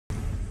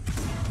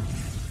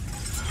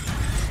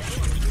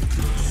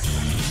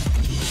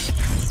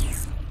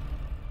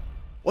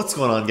What's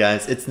going on,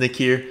 guys? It's Nick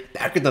here,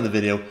 back with another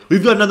video.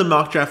 We've got another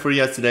mock draft for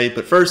you guys today,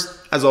 but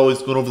first, as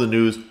always, going over the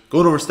news,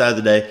 going over stat of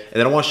the day, and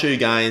then I want to show you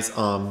guys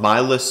my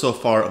list so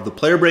far of the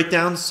player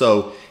breakdowns.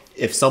 So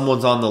if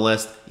someone's on the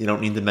list, you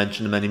don't need to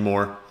mention them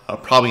anymore.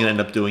 Probably going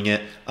to end up doing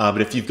it.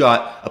 But if you've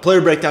got a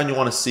player breakdown you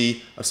want to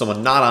see of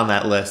someone not on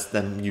that list,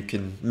 then you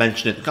can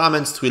mention it in the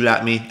comments, tweet it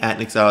at me, at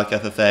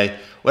NickSalicFFA,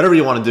 whatever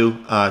you want to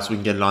do so we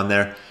can get it on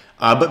there.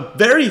 But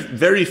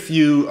very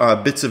few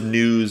bits of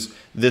news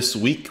this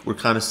week. We're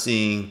kind of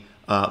seeing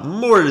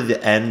more to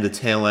the end, the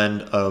tail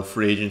end of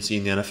free agency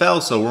in the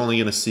NFL. So we're only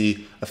going to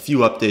see a few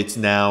updates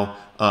now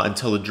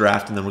until the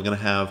draft, and then we're going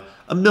to have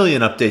a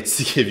million updates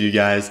to give you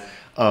guys.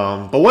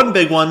 But one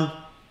big one,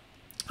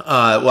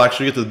 we'll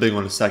actually get to the big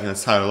one in a second.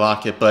 That's Tyler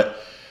Lockett. But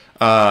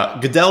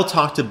Goodell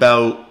talked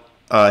about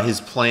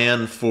his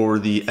plan for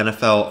the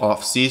NFL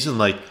offseason.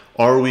 Like,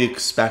 are we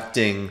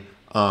expecting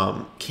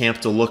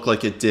camp to look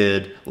like it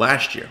did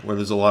last year, where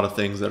there's a lot of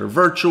things that are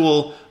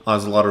virtual,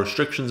 there's a lot of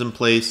restrictions in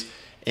place?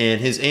 And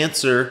his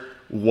answer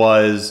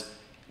was,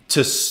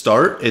 to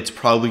start, it's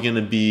probably going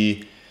to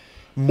be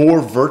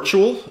more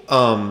virtual,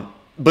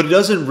 but it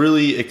doesn't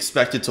really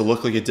expect it to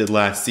look like it did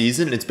last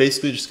season. It's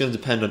basically just going to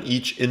depend on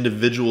each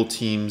individual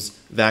team's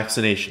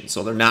vaccination.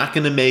 So they're not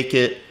going to make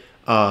it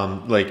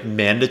like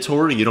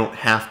mandatory. You don't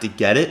have to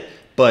get it,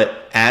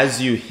 but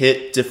as you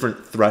hit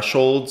different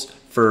thresholds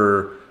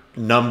for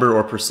number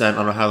or percent, I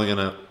don't know how they're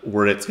going to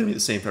word it. It's going to be the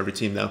same for every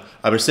team, though.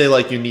 I would say,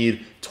 like, you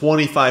need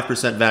 25%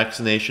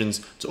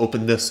 vaccinations to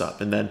open this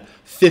up, and then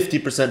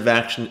 50%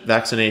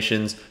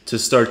 vaccinations to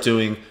start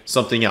doing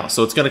something else.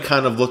 So it's going to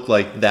kind of look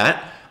like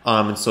that.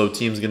 And so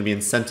teams are going to be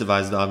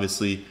incentivized,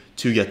 obviously,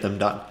 to get them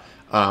done.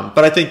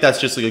 But I think that's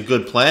just like a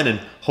good plan, and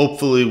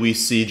hopefully we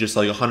see just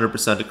like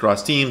 100%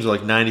 across teams, or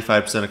like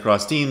 95%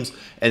 across teams,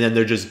 and then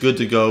they're just good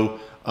to go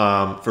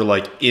for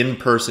like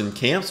in-person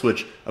camps,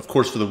 which of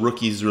course for the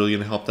rookies is really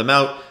going to help them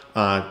out.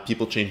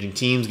 People changing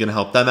teams going to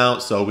help them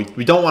out. So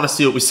we don't want to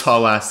see what we saw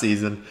last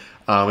season.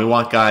 We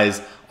want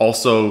guys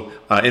also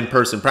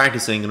in-person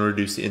practicing and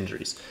reduce the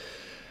injuries.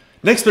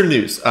 Next bit of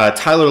news,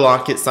 Tyler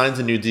Lockett signs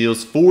a new deal.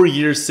 4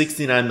 years,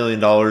 $69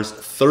 million,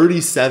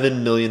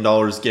 $37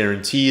 million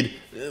guaranteed.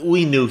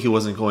 We knew he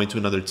wasn't going to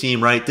another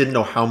team, right? Didn't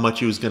know how much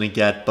he was going to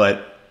get,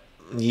 but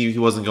he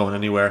wasn't going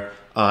anywhere.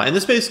 And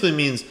this basically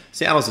means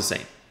Seattle's the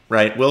same,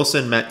 right?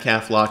 Wilson,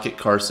 Metcalf, Lockett,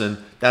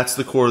 Carson. That's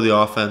the core of the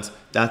offense.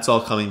 That's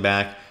all coming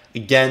back.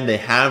 Again, they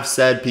have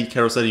said, Pete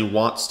Carroll said he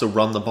wants to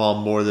run the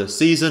ball more this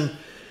season.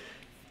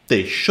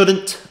 They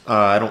shouldn't.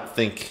 I don't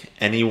think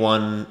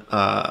anyone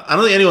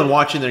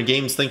watching their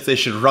games thinks they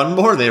should run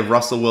more. They have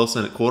Russell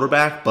Wilson at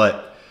quarterback,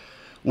 but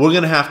we're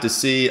going to have to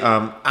see.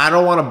 I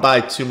don't want to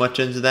buy too much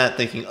into that,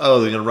 thinking, oh,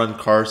 they're going to run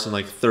Carson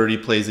like 30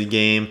 plays a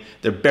game.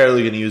 They're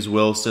barely going to use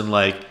Wilson.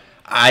 Like,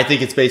 I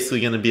think it's basically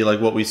going to be like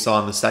what we saw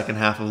in the second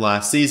half of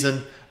last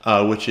season,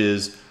 which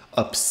is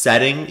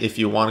upsetting if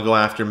you want to go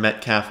after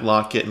Metcalf,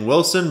 Lockett, and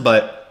Wilson,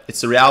 but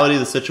it's the reality of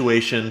the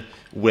situation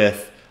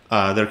with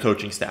their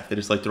coaching staff. They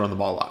just like to run the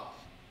ball a lot.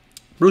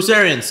 Bruce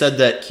Arians said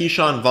that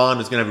Keyshawn Vaughn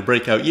is going to have a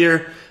breakout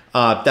year.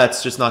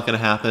 That's just not going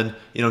to happen.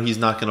 You know, he's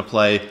not going to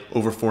play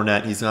over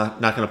Fournette. He's not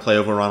going to play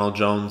over Ronald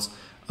Jones.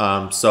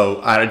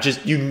 So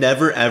you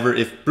never ever,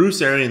 if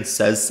Bruce Arians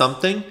says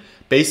something,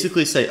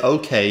 basically say,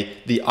 okay,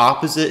 the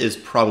opposite is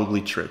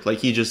probably true. Like,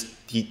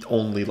 he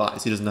only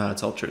lies. He doesn't know how to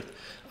tell the truth.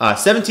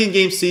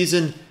 17-game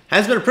season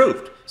has been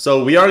approved.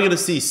 So we are going to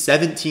see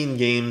 17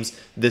 games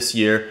this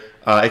year.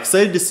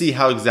 Excited to see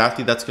how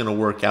exactly that's going to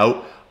work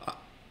out.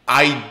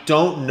 I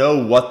don't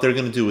know what they're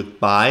going to do with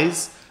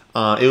buys.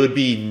 It would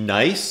be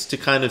nice to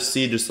kind of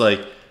see just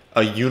like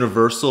a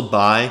universal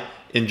buy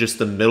in just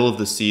the middle of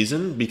the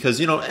season,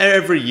 because, you know,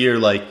 every year,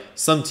 like,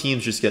 some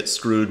teams just get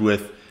screwed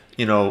with,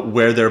 you know,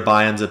 where their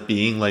buy ends up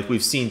being. Like,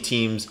 we've seen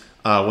teams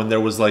when there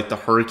was like the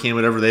hurricane,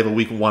 whatever, they have a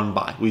week 1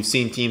 buy. We've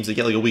seen teams that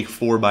get like a week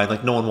 4 buy.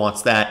 Like, no one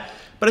wants that.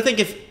 But I think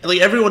if, like,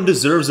 everyone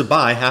deserves a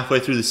buy halfway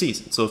through the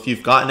season. So if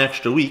you've got an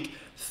extra week,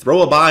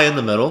 throw a buy in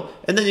the middle,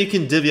 and then you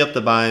can divvy up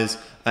the buys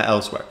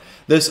elsewhere.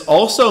 This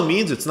also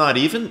means it's not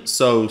even.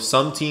 So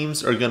some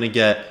teams are going to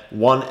get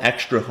 1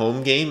 extra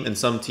home game, and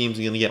some teams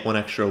are going to get 1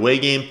 extra away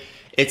game.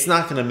 It's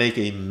not going to make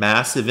a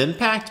massive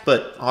impact,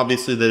 but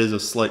obviously that is a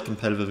slight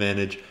competitive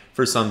advantage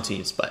for some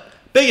teams. But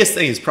biggest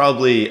thing is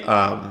probably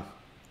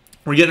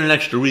we're getting an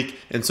extra week,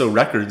 and so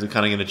records are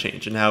kind of going to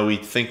change, and how we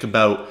think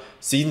about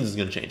seasons is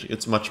going to change.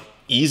 It's much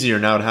easier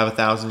now to have a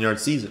 1,000-yard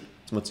season.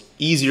 It's much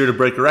easier to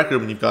break a record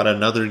when you've got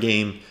another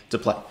game to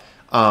play.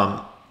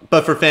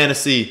 But for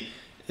fantasy,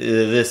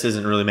 this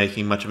isn't really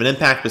making much of an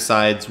impact,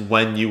 besides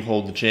when you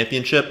hold the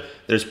championship.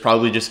 There's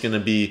probably just going to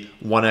be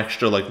 1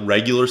 extra like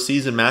regular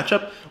season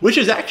matchup, which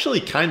is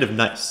actually kind of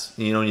nice.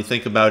 You know, when you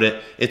think about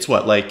it, it's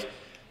what, like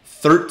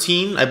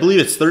 13? I believe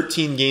it's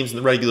 13 games in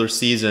the regular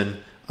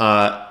season.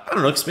 I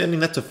don't know, expanding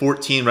that to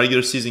 14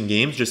 regular season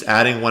games, just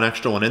adding 1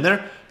 extra one in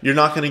there. You're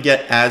not going to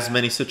get as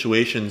many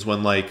situations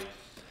when, like,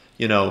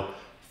 you know,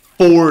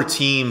 4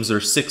 teams are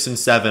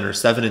 6-7 or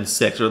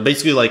 7-6, or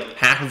basically like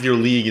half of your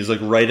league is like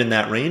right in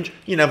that range.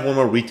 You can have 1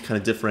 more week to kind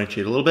of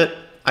differentiate a little bit.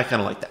 I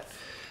kind of like that.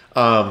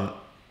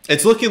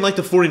 It's looking like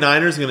the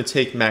 49ers are going to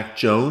take Mac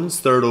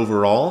Jones, 3rd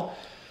overall.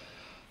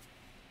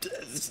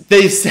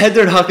 They said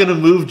they're not going to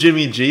move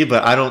Jimmy G,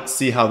 but I don't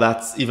see how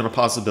that's even a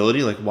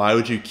possibility. Like, why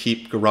would you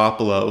keep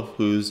Garoppolo,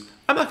 who's,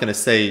 I'm not going to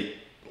say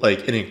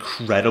like an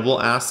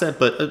incredible asset,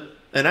 but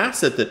an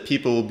asset that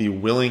people will be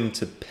willing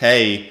to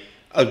pay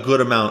a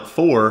good amount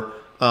for?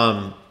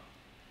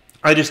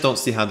 I just don't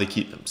see how they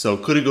keep him. So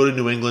could he go to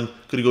New England?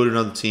 Could he go to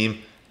another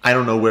team? I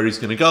don't know where he's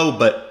going to go,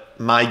 but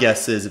my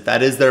guess is if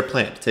that is their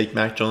plan, to take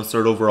Mac Jones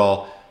 3rd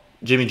overall,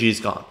 Jimmy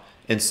G's gone.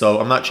 And so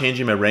I'm not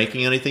changing my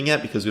ranking or anything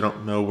yet because we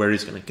don't know where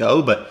he's going to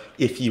go. But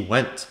if he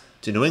went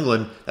to New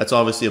England, that's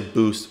obviously a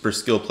boost for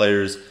skill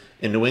players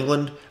in New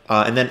England.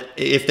 And then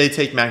if they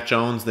take Mac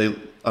Jones, they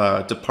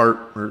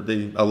depart or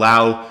they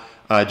allow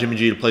Jimmy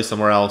G to play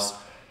somewhere else.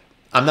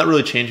 I'm not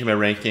really changing my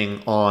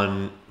ranking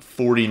on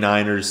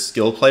 49ers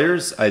skill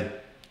players. I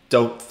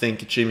don't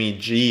think Jimmy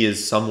G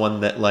is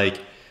someone that like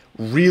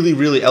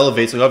really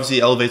elevates. Like obviously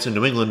he elevates in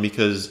New England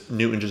because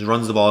Newton just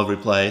runs the ball every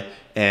play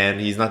and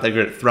he's not that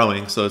good at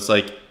throwing. So it's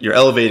like you're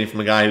elevating from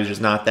a guy who's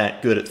just not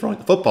that good at throwing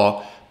the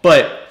football.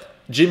 But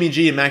Jimmy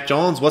G and Mac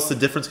Jones, what's the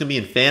difference going to be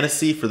in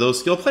fantasy for those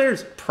skill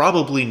players?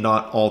 Probably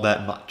not all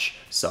that much.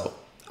 So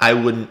I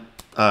wouldn't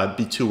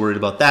be too worried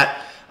about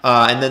that.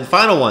 And then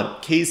final one,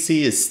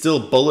 KC is still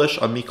bullish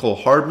on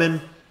Mecole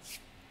Hardman.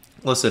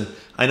 Listen,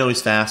 I know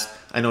he's fast.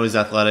 I know he's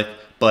athletic.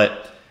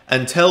 But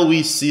until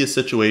we see a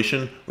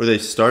situation where they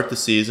start the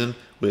season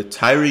with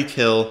Tyreek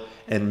Hill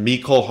and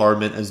Mecole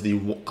Hardman as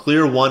the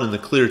clear 1 and the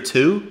clear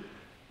 2,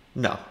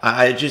 no.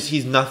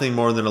 He's nothing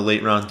more than a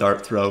late round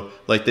dart throw.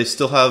 Like they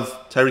still have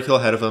Tyreek Hill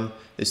ahead of him.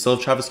 They still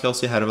have Travis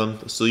Kelce ahead of him.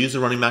 They'll still use the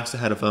running backs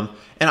ahead of him.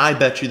 And I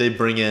bet you they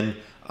bring in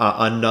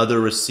another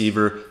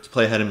receiver to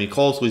play ahead of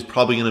Mecole. So he's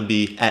probably going to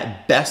be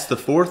at best the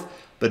 4th,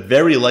 but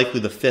very likely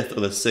the 5th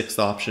or the 6th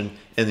option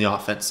in the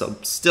offense. So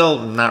still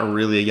not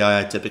really a guy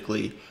I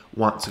typically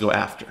want to go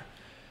after.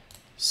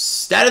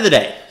 Stat of the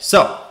day.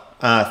 So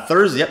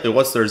Thursday, yep, it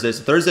was Thursday.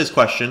 So Thursday's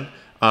question,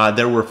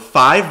 there were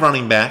 5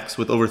 running backs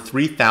with over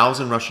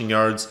 3,000 rushing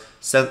yards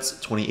since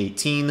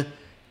 2018.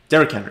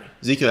 Derrick Henry,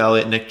 Ezekiel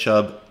Elliott, Nick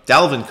Chubb,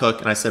 Dalvin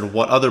Cook, and I said,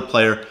 what other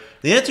player?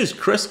 The answer is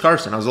Chris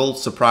Carson. I was a little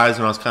surprised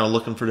when I was kind of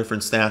looking for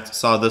different stats.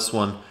 Saw this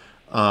one.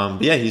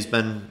 But yeah, he's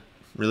been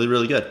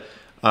really good.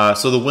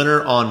 So the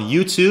winner on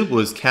YouTube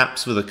was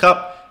Caps for the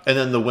Cup, and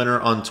then the winner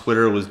on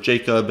Twitter was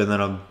Jacob, and then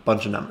a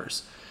bunch of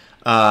numbers.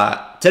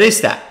 Today's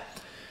stat.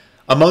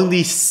 Among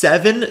the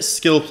 7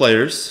 skill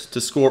players to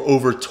score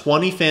over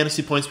 20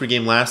 fantasy points per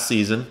game last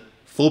season,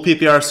 full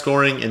PPR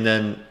scoring, and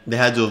then they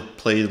had to have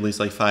played at least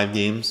like 5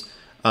 games,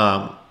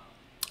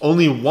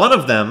 only one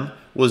of them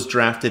was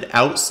drafted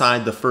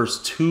outside the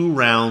first 2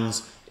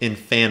 rounds in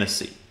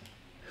fantasy.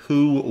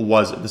 Who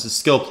was it? This is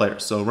skill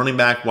players, so running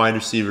back, wide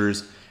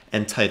receivers,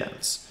 and tight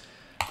ends.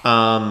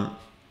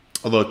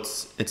 Although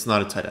it's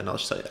not a tight end, I'll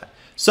just tell you that.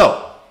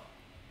 So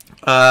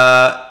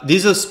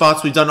these are the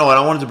spots we've done. Oh, and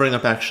I wanted to bring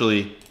up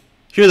actually,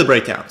 here are the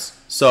breakdowns.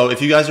 So if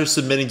you guys are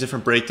submitting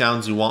different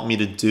breakdowns you want me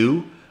to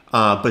do,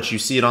 but you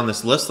see it on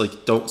this list,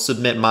 like don't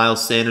submit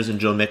Miles Sanders and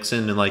Joe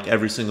Mixon in like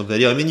every single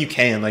video. I mean, you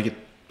can, like it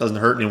doesn't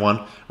hurt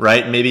anyone,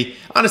 right? Maybe,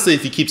 honestly,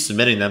 if you keep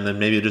submitting them, then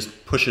maybe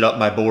just push it up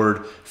my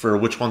board for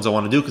which ones I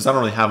want to do, because I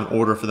don't really have an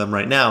order for them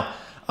right now.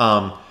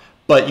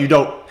 But you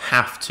don't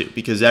have to,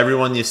 because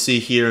everyone you see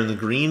here in the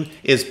green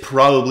is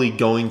probably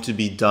going to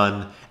be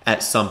done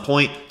at some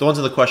point. The ones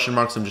in the question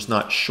marks I'm just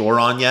not sure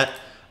on yet.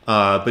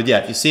 But yeah,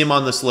 if you see him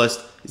on this list,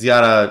 he's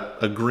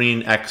got a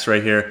green X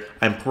right here.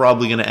 I'm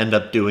probably going to end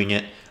up doing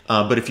it.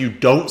 But if you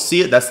don't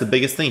see it, that's the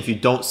biggest thing. If you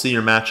don't see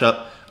your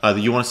matchup that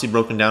you want to see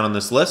broken down on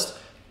this list,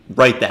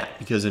 write that,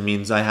 because it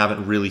means I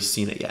haven't really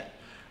seen it yet.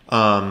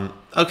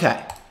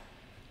 Okay.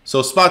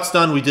 So spots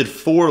done. We did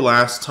 4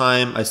 last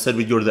time. I said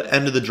we'd go to the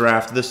end of the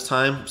draft this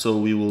time. So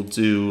we will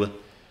do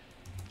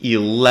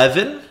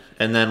 11,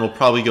 and then we'll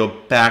probably go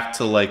back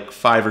to like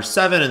 5 or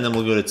 7, and then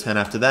we'll go to 10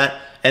 after that.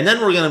 And then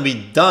we're going to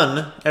be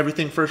done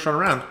everything first run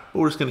around. But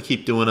we're just going to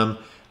keep doing them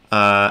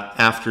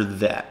after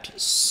that.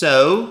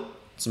 So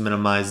let's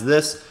minimize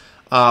this.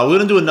 We're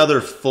going to do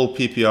another full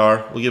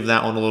PPR. We'll give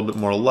that one a little bit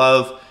more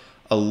love.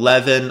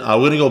 11. We're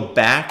going to go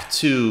back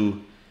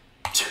to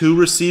 2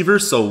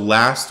 receivers. So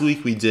last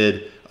week we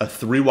did a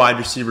 3 wide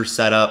receiver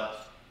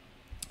setup.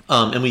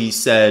 And we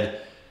said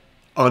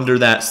under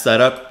that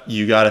setup,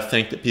 you got to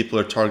think that people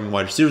are targeting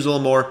wide receivers a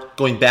little more.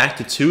 Going back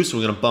to 2, so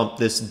we're going to bump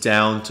this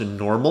down to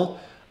normal.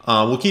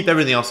 We'll keep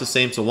everything else the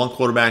same. So 1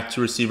 quarterback, 2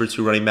 receiver,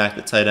 2 running back,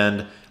 the tight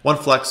end, 1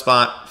 flex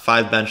spot,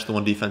 5 bench, the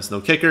 1 defense, no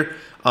kicker.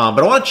 But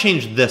I want to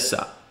change this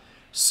up.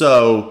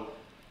 So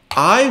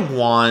I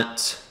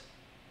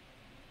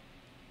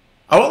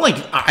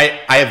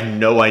have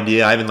no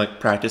idea. I haven't like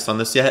practiced on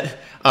this yet.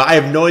 I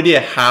have no idea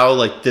how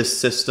like this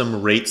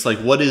system rates. Like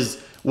what is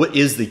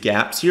the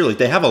gaps here? Like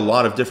they have a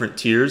lot of different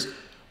tiers.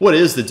 What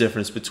is the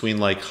difference between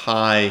like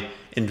high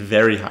and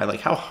very high?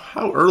 Like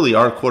how early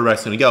are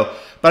quarterbacks going to go?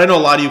 But I know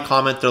a lot of you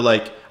comment, they're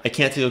like, I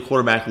can't take a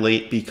quarterback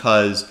late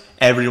because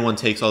everyone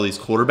takes all these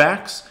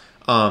quarterbacks.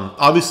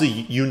 Obviously,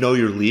 you know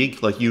your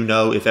league. Like, you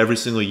know if every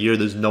single year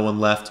there's no one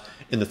left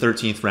in the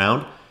 13th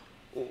round,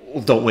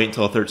 don't wait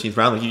until the 13th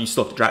round. Like, you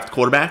still have to draft a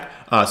quarterback.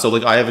 So,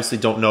 like, I obviously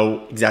don't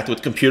know exactly what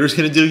the computer's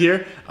going to do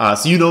here.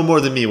 So you know more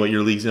than me what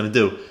your league's going to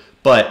do.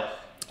 But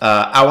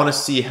I want to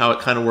see how it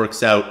kind of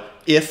works out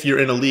if you're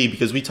in a league,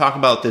 because we talk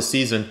about this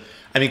season.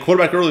 I mean,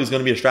 quarterback early is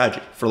going to be a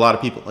strategy for a lot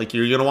of people. Like,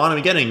 you're going to want to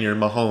be getting your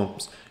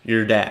Mahomes,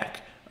 your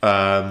Dak.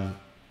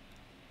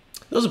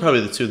 Those are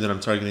probably the two that I'm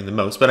targeting the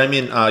most. But I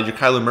mean, your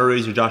Kyler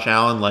Murray's, your Josh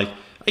Allen, like,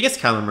 I guess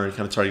Kyler Murray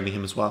kind of targeting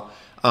him as well.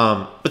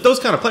 But those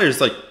kind of players,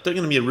 like, they're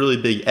going to be a really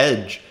big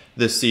edge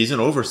this season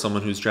over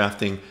someone who's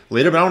drafting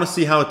later. But I want to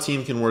see how a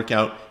team can work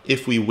out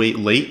if we wait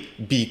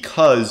late,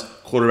 because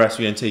quarterbacks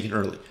are getting taken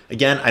early.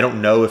 Again, I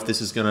don't know if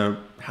this is going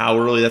to, how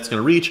early that's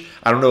going to reach.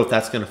 I don't know if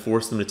that's going to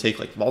force them to take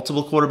like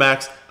multiple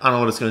quarterbacks. I don't know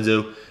what it's going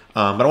to do.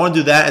 But I want to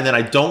do that. And then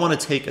I don't want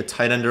to take a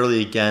tight end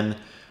early again,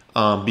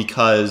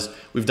 because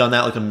we've done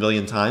that like a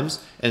million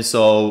times. And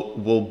so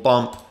we'll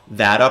bump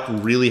that up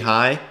really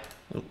high.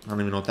 I don't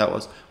even know what that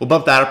was. We'll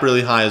bump that up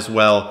really high as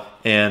well.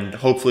 And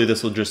hopefully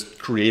this will just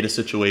create a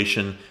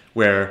situation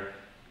where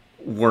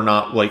we're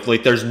not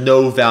like there's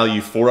no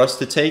value for us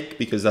to take,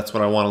 because that's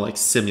what I want to like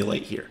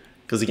simulate here.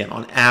 Because again,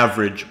 on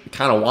average, we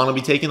kind of want to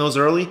be taking those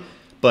early.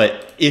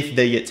 But if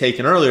they get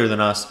taken earlier than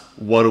us,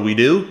 what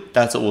do?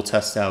 That's what we'll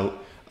test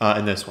out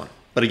in this one.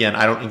 But again,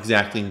 I don't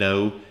exactly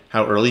know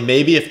how early.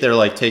 Maybe if they're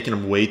like taking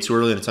them way too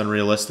early and it's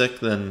unrealistic,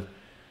 then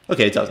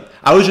okay, it doesn't.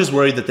 I was just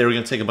worried that they were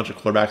going to take a bunch of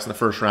quarterbacks in the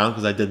first round,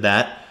 because I did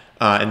that.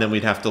 And then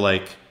we'd have to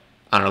like,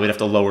 I don't know, we'd have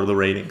to lower the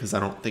rating, because I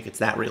don't think it's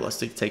that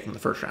realistic to take them in the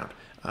first round.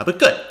 But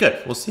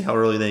good. We'll see how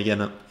early they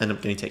end up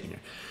getting taken here.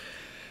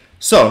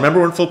 So remember,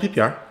 we're in full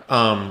PPR.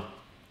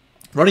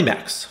 Running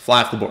backs,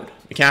 fly off the board.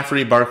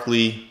 McCaffrey,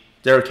 Barkley,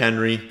 Derrick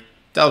Henry,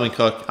 Dalvin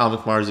Cook, Alvin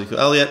Kamara, Ezekiel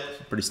Elliott,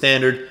 pretty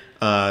standard.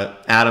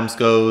 Adams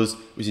goes.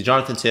 We see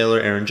Jonathan Taylor,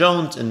 Aaron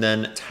Jones, and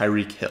then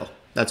Tyreek Hill.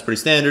 That's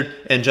pretty standard.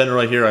 In general,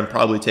 right here, I'm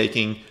probably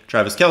taking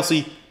Travis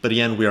Kelce. But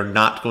again, we are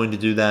not going to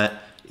do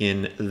that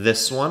in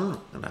this one.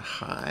 I'm going to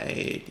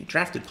hide the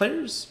drafted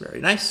players. Very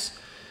nice.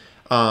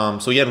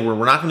 So again,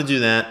 we're not going to do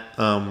that.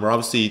 We're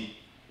obviously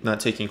not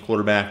taking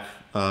quarterback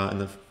in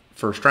the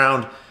first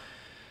round.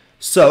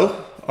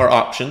 So our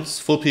options,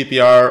 full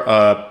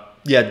PPR,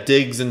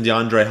 Diggs and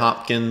DeAndre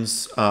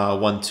Hopkins,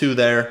 1-2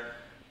 there.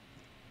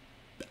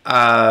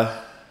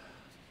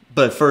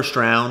 But first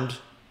round,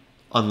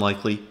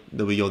 unlikely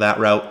that we go that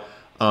route.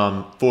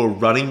 For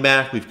running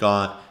back, we've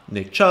got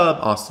Nick Chubb,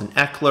 Austin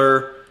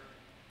Eckler.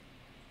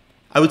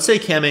 I would say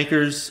Cam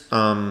Akers.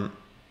 I'm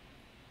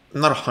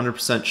not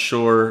 100%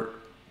 sure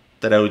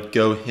that I would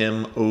go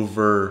him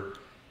over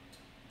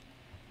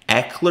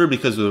Eckler,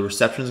 because the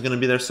reception is going to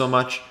be there so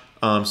much.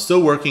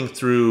 Still working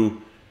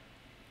through.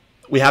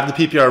 We have the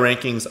PPR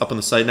rankings up on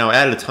the site now. I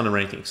added a ton of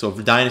rankings. So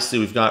for Dynasty,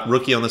 we've got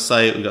Rookie on the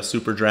site. We've got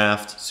Super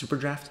Draft.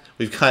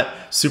 We've got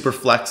Super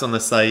Flex on the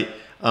site.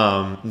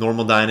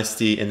 Normal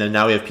Dynasty. And then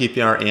now we have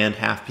PPR and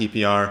half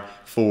PPR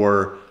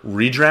for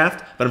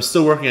Redraft. But I'm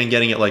still working on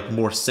getting it like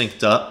more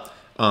synced up.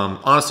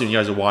 Honestly, when you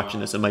guys are watching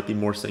this, it might be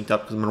more synced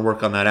up, because I'm going to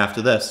work on that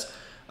after this.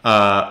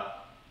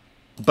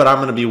 But I'm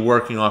going to be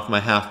working off my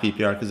half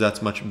PPR, because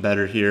that's much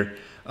better here.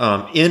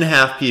 In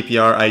half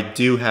PPR, I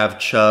do have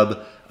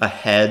Chubb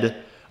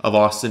ahead of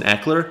Austin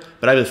Eckler,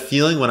 but I have a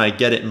feeling when I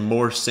get it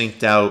more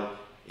synced out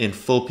in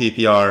full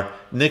PPR,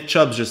 Nick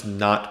Chubb's just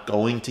not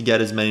going to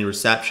get as many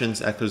receptions.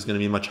 Eckler's going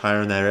to be much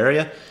higher in that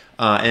area.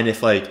 And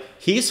if like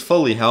he's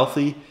fully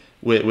healthy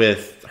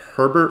with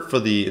Herbert for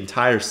the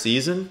entire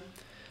season,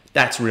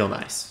 that's real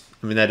nice.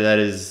 I mean, that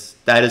is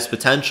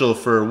potential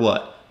for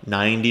what,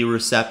 90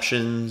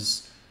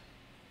 receptions,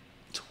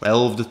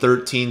 12 to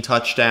 13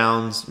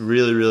 touchdowns,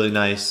 really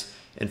nice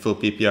in full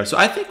PPR. So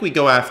I think we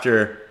go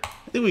after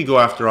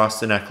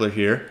Austin Eckler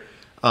here.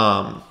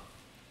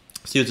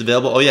 See what's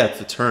available. Oh yeah,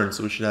 it's a turn,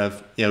 so we should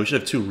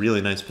have two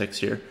really nice picks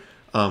here.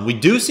 We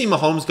do see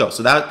Mahomes go,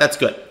 so that's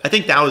good. I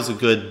think that was a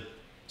good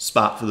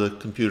spot for the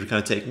computer to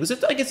kind of take,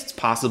 because I guess it's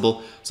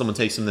possible someone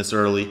takes him this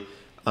early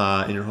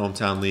in your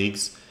hometown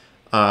leagues.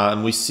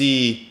 And we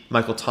see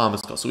Michael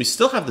Thomas go. So we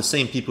still have the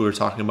same people we were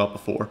talking about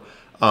before.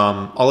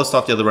 I'll list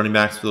off the other running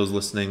backs for those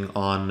listening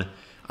on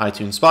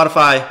iTunes,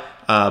 Spotify.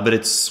 But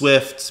it's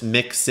Swift,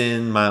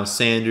 Mixon, Miles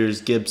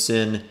Sanders,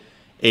 Gibson,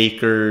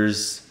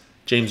 Akers,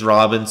 James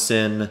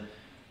Robinson,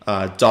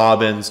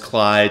 Dobbins,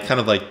 Clyde, kind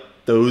of like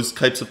those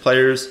types of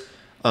players.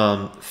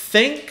 How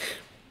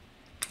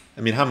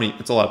many?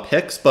 It's a lot of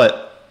picks,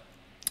 but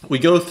we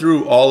go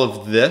through all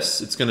of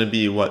this. It's going to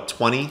be,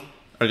 20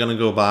 are going to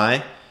go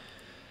by.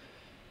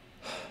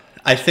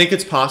 I think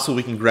it's possible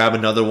we can grab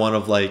another one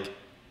of we're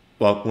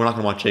not going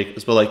to want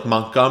Jacobs, but like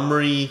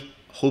Montgomery,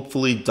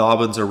 hopefully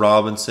Dobbins or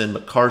Robinson,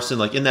 but Carson,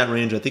 like in that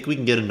range, I think we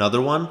can get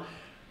another one.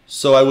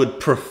 So I would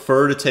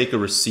prefer to take a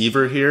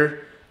receiver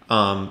here.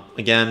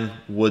 Again,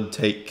 would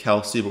take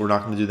Kelce, but we're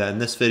not going to do that in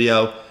this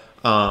video.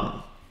 So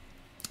I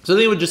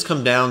think it would just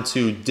come down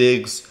to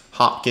Diggs,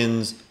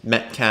 Hopkins,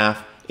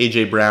 Metcalf,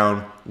 A.J.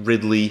 Brown,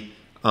 Ridley.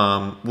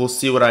 We'll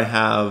see what I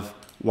have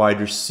wide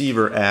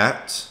receiver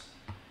at.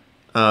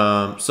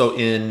 So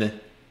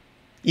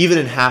even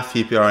in half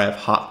PPR, I have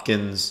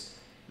Hopkins,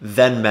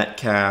 then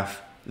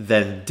Metcalf,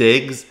 then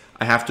Diggs.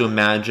 I have to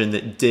imagine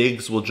that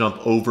Diggs will jump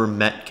over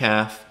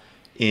Metcalf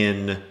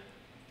in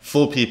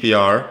full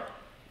PPR,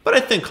 but I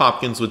think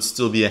Hopkins would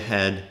still be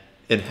ahead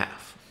in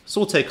half.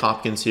 So we'll take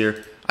Hopkins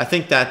here. I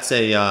think that's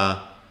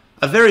a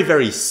very,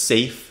 very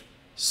safe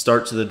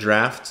start to the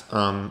draft.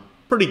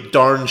 Pretty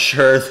darn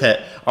sure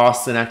that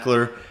Austin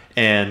Eckler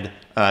and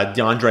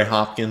DeAndre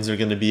Hopkins are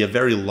going to be a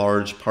very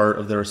large part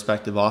of their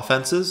respective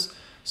offenses.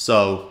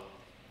 So,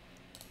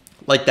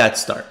 like that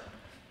start.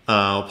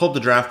 We'll pull up the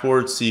draft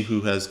board, see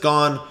who has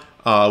gone.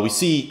 We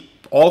see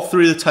all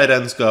three of the tight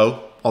ends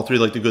go. All three,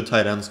 like the good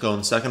tight ends, go in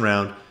the second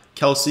round.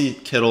 Kelsey,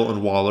 Kittle,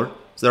 and Waller.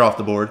 So they're off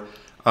the board.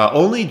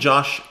 Only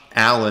Josh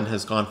Allen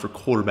has gone for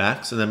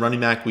quarterbacks. And then running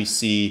back, we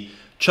see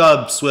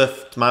Chubb,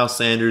 Swift, Miles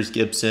Sanders,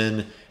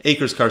 Gibson,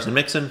 Akers, Carson,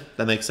 Mixon.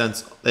 That makes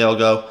sense. They all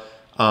go.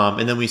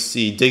 And then we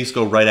see Diggs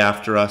go right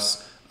after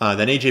us.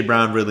 Then A.J.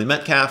 Brown, Ridley,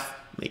 Metcalf.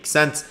 Makes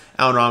sense.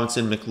 Allen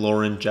Robinson,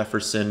 McLaurin,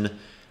 Jefferson,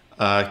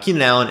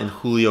 Keenan Allen, and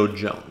Julio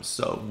Jones.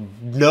 So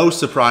no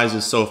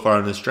surprises so far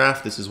in this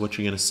draft. This is what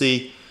you're going to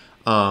see.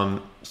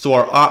 So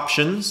our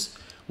options,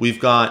 we've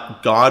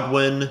got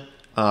Godwin.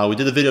 We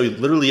did the video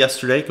literally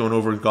yesterday going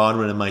over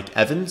Godwin and Mike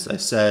Evans. I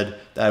said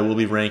that I will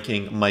be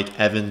ranking Mike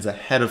Evans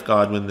ahead of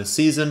Godwin this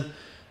season.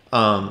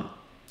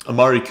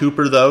 Amari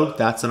Cooper, though,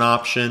 that's an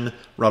option.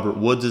 Robert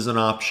Woods is an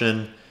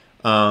option.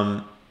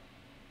 But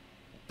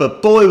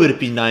boy, would it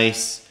be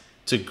nice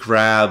to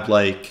grab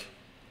like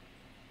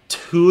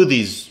two of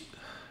these.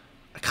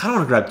 I kind of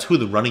want to grab two of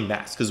the running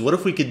backs, because what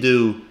if we could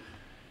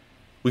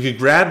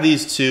grab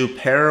these two,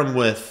 pair them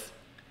with,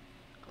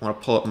 I want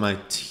to pull up my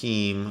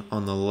team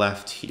on the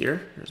left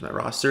here. Here's my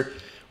roster.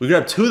 We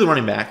grab two of the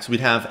running backs. We'd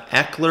have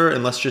Eckler,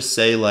 and let's just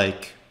say,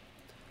 like,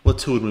 what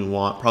two would we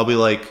want? Probably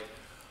like,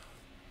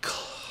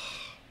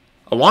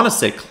 I want to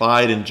say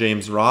Clyde and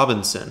James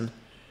Robinson,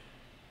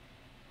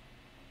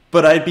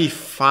 but I'd be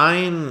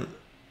fine.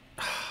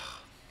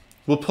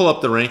 We'll pull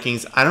up the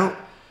rankings. I don't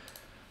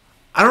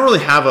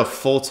really have a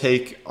full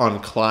take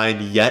on Clyde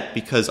yet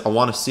because I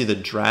want to see the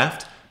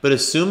draft. But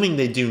assuming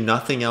they do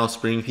nothing else,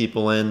 bring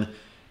people in,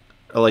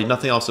 or like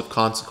nothing else of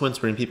consequence,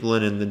 bring people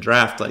in the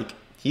draft, like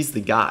he's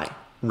the guy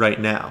right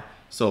now.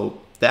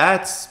 So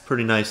that's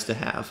pretty nice to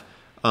have.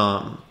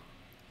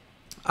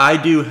 I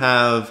do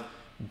have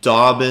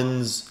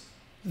Dobbins,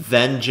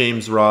 then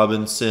James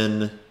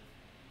Robinson,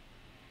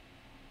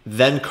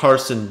 then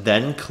Carson,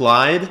 then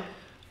Clyde.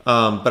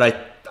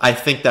 But I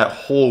think that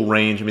whole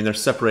range, I mean, they're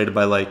separated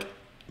by like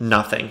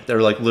nothing.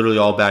 They're like literally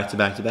all back to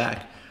back to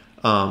back.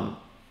 So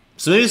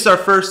maybe this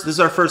is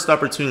our first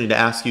opportunity to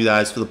ask you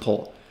guys for the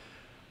poll.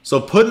 So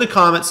put in the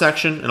comment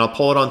section, and I'll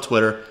pull it on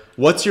Twitter.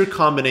 What's your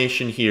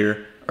combination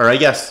here? Or I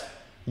guess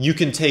you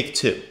can take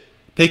two.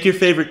 Pick your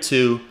favorite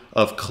two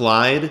of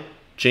Clyde,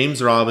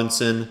 James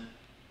Robinson,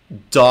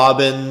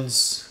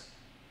 Dobbins.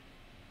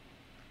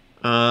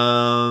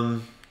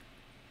 That's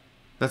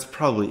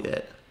probably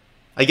it.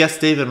 I guess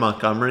David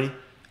Montgomery,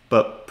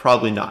 but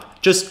probably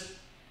not.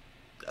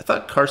 I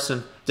thought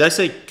Carson. Did I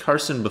say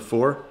Carson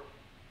before?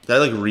 Did I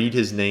like read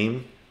his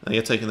name? I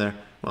get taken there.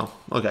 Well,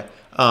 okay.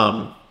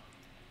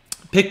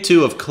 Pick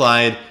two of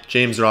Clyde,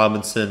 James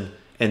Robinson,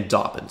 and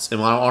Dobbins. And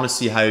I want to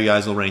see how you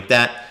guys will rank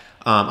that.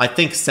 I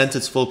think since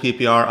it's full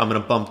PPR, I'm going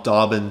to bump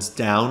Dobbins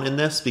down in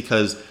this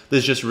because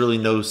there's just really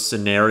no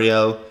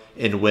scenario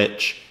in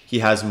which he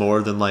has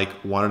more than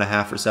like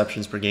 1.5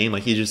 receptions per game.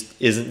 Like he just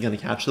isn't going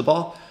to catch the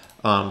ball.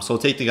 So we'll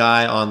take the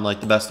guy on like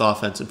the best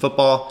offense in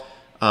football.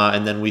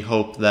 And then we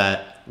hope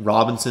that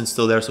Robinson's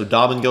still there. So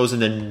Dobbin goes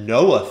and then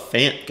Noah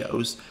Fant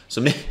goes.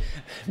 So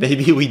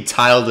maybe we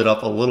dialed it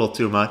up a little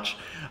too much.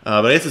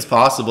 But I guess it's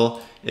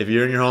possible. If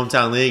you're in your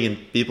hometown league and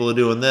people are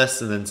doing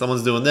this and then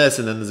someone's doing this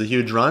and then there's a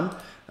huge run,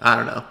 I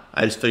don't know.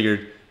 I just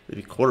figured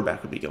maybe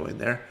quarterback would be going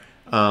there.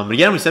 But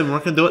again, we said we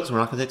weren't going to do it, so we're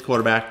not going to take the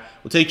quarterback.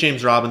 We'll take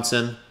James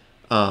Robinson.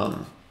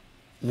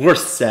 We're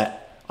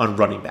set on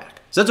running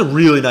back. So that's a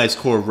really nice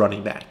core of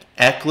running back.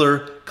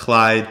 Eckler,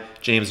 Clyde,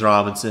 James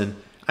Robinson.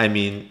 I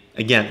mean,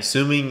 again,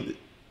 assuming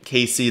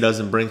KC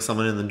doesn't bring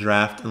someone in the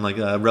draft in like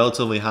a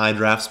relatively high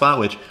draft spot,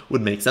 which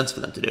would make sense for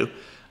them to do,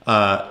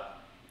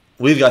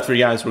 we've got three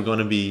guys who are going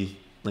to be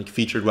like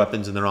featured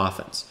weapons in their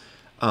offense.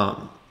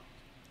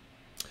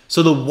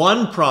 So the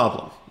one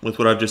problem with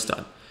what I've just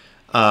done,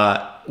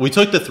 we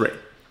took the three.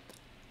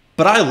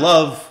 But I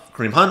love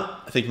Kareem Hunt.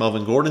 I think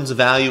Melvin Gordon's a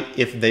value.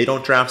 If they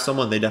don't draft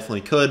someone, they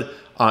definitely could.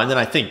 And then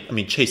I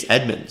mean, Chase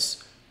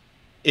Edmonds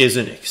is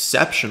an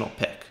exceptional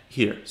pick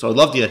here. So I'd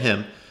love to get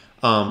him.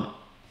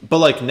 But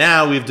like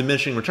now we have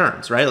diminishing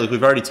returns, right? Like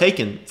we've already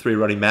taken 3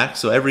 running backs.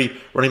 So every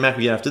running back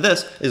we get after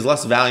this is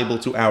less valuable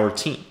to our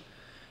team.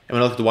 And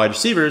when I look at the wide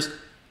receivers,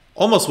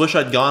 almost wish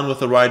I'd gone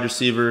with a wide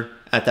receiver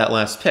at that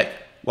last pick.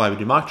 Why we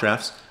do mock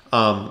drafts.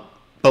 But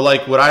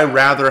like, would I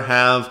rather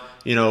have,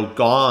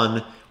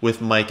 gone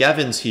with Mike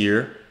Evans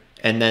here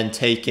and then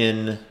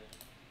taken,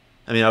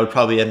 I mean, I would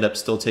probably end up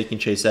still taking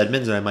Chase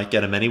Edmonds and I might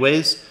get him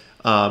anyways.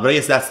 But I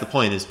guess that's the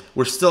point, is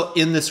we're still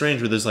in this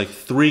range where there's like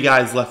 3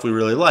 guys left we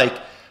really like,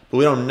 but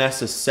we don't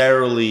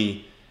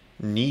necessarily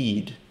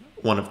need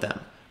one of them.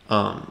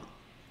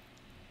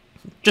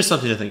 Just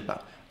something to think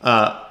about.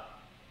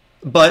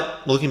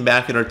 But looking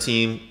back at our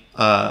team,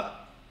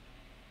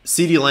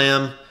 CeeDee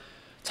Lamb,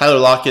 Tyler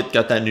Lockett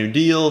got that new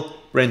deal,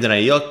 Brandon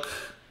Ayuk.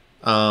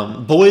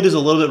 Boyd is a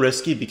little bit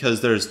risky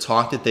because there's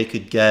talk that they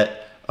could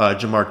get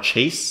Jamar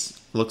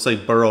Chase. Looks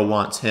like Burrow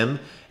wants him.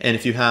 And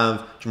if you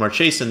have Jamar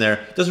Chase in there,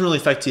 it doesn't really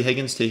affect T.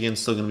 Higgins. T. Higgins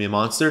is still going to be a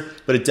monster,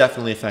 but it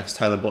definitely affects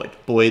Tyler Boyd.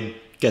 Boyd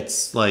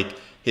gets like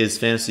his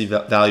fantasy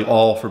value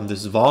all from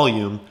this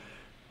volume.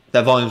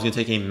 That volume is going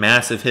to take a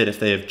massive hit if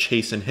they have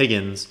Chase and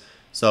Higgins.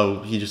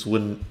 So he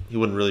wouldn't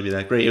really be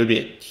that great. It would be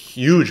a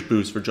huge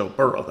boost for Joe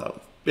Burrow,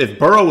 though. If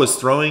Burrow was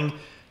throwing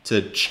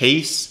to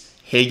Chase,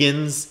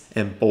 Higgins,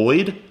 and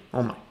Boyd,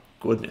 oh my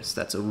goodness,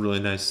 that's a really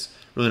nice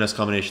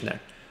combination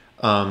there.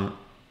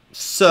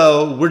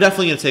 So we're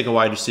definitely going to take a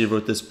wide receiver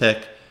with this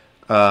pick.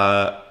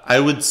 I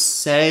would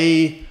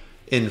say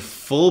in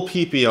full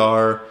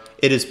PPR,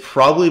 it's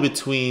probably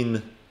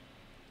between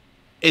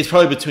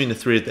the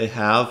 3 that they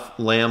have: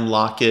 Lamb,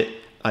 Lockett,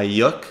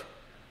 Ayuk.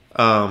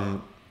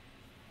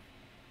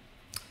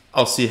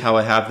 I'll see how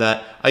I have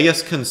that. I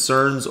guess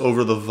concerns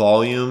over the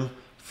volume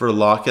for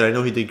Lockett. I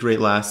know he did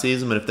great last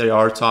season, but if they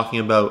are talking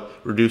about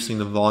reducing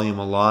the volume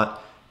a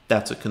lot,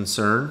 that's a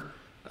concern.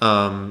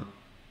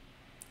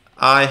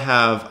 I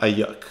have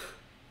Ayuk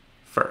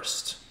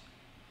first.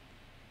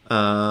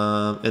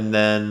 And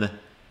then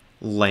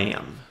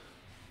Lamb.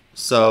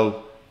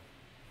 So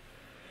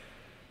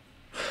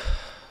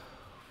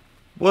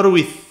what do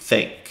we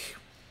think?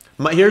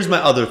 Here's my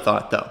other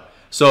thought, though.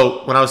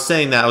 So when I was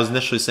saying that, I was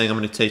initially saying I'm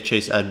going to take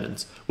Chase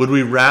Edmonds. Would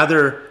we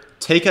rather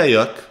take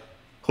Ayuk,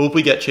 hope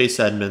we get Chase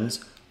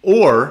Edmonds,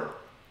 or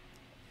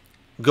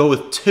go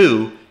with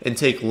 2 and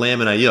take Lamb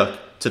and Ayuk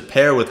to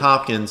pair with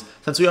Hopkins,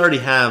 since we already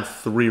have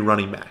 3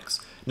 running backs?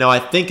 Now, I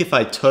think if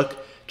I took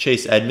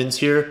Chase Edmonds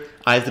here,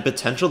 I have the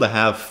potential to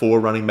have 4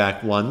 running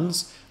back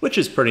ones, which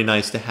is pretty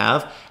nice to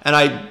have. And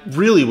I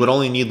really would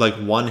only need like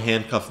 1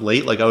 handcuff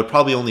late. Like I would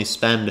probably only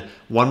spend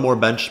 1 more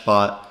bench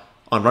spot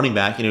on running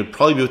back, and it would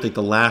probably be with like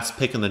the last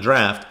pick in the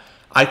draft.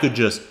 I could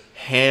just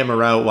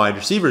hammer out wide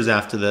receivers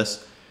after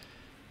this,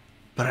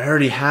 but I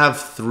already have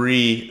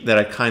 3 that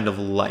I kind of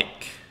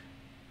like.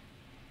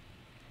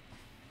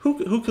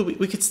 Who could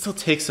we could still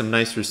take some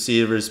nice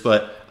receivers,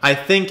 but I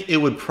think it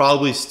would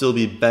probably still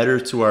be better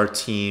to our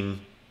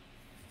team.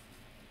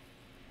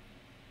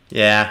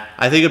 Yeah,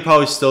 I think it'd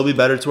probably still be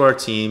better to our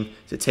team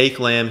to take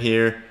Lamb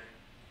here,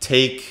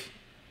 take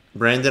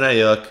Brandon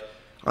Ayuk,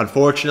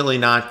 unfortunately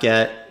not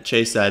get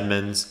Chase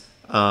Edmonds.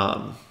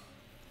 I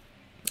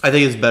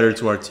think it's better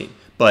to our team,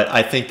 but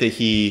I think that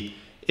he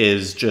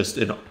is just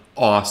an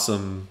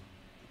awesome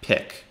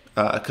pick,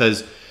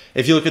 because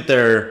if you look at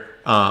their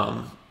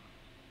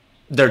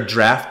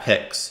draft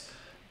picks,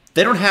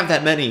 they don't have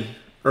that many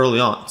early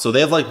on. So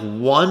they have like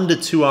 1 to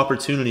 2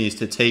 opportunities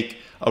to take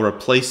a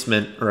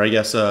replacement, or I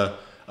guess a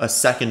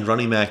second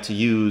running back to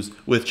use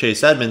with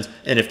Chase Edmonds.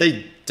 And if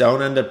they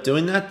don't end up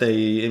doing that,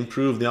 they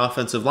improve the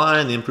offensive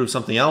line, they improve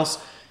something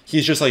else,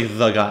 he's just like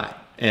the guy.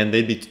 And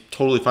they'd be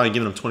totally fine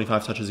giving him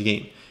 25 touches a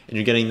game. And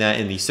you're getting that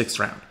in the 6th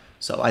round.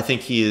 So I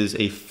think he is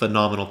a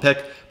phenomenal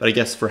pick. But I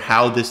guess for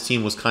how this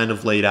team was kind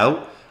of laid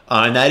out,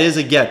 and that is,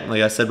 again,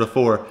 like I said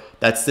before,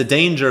 that's the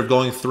danger of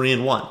going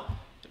 3-1.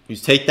 You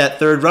take that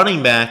 3rd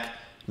running back,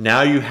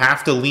 now you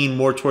have to lean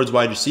more towards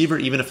wide receiver,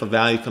 even if a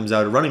value comes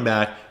out of running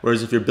back.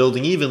 Whereas if you're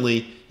building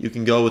evenly, you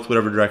can go with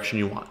whatever direction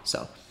you want.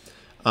 So,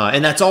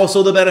 and that's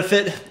also the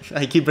benefit,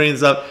 I keep bringing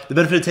this up, the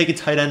benefit of taking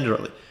tight end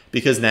early.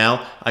 Because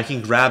now I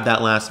can grab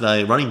that last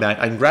value running back,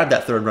 I can grab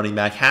that 3rd running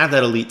back, have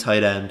that elite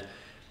tight end.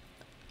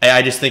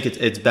 I just think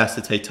it's best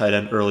to take tight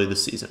end early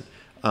this season.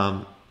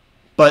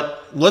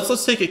 But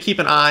let's keep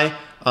an eye.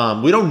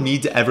 We don't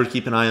need to ever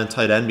keep an eye on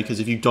tight end, because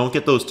if you don't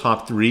get those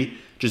top 3,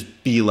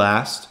 just be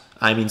last.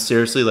 I mean,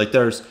 seriously, like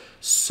there's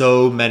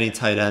so many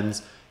tight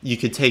ends. You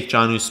could take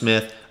Jonnu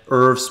Smith.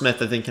 Irv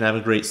Smith, I think, can have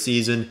a great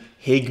season.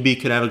 Higbee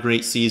could have a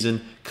great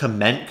season.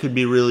 Clement could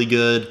be really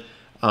good.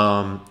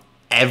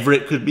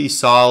 Everett could be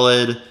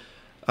solid.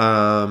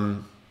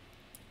 Even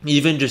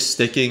just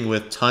sticking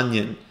with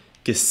Tunyon,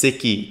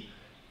 Gesicki,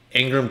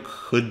 Ingram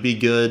could be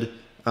good.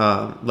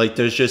 Like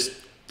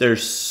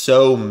there's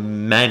so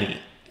many,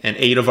 and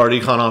 8 have already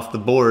gone off the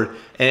board.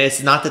 And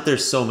it's not that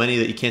there's so many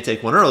that you can't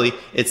take one early.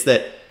 It's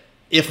that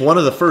if one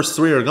of the first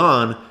 3 are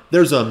gone,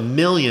 there's a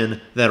million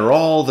that are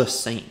all the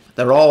same.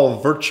 They're all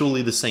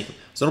virtually the same.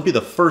 So don't be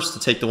the first to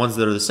take the ones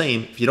that are the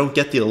same. If you don't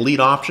get the elite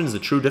options, the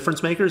true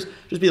difference makers,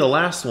 just be the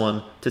last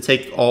one to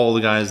take all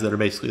the guys that are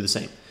basically the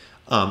same.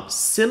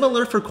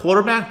 Similar for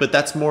quarterback, but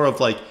that's more of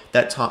like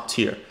that top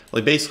tier.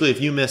 Like basically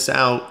if you miss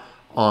out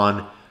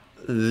on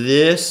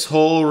this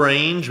whole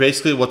range,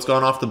 basically what's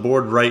gone off the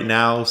board right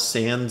now,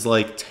 sans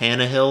like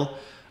Tannehill,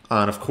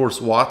 and of course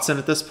Watson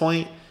at this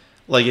point.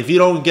 Like if you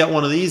don't get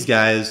one of these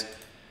guys,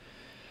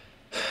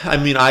 I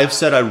mean, I've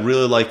said I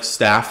really like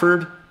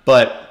Stafford,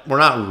 but we're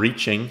not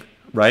reaching,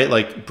 right?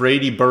 Like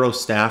Brady, Burrow,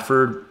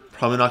 Stafford,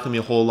 Probably not going to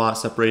be a whole lot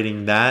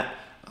separating that.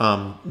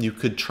 You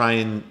could try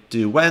and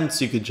do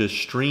Wentz. You could just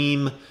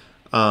stream.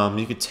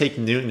 You could take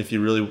Newton if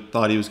you really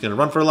thought he was going to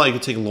run for a lot. You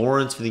could take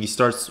Lawrence if you think he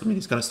starts. I mean,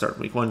 he's going to start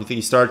week 1. You think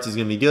he starts, he's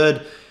going to be good.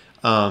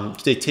 You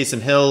could take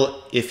Taysom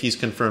Hill if he's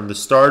confirmed the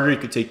starter. You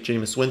could take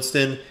Jameis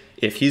Winston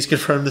if he's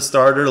confirmed the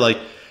starter. Like,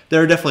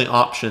 there are definitely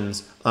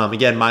options.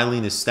 Again, my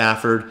lean is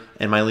Stafford,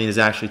 and my lean is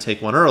actually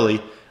take one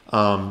early.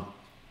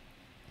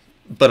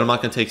 But I'm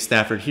not going to take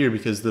Stafford here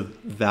because the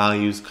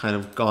value's kind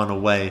of gone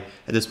away.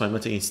 At this point, I'm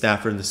not taking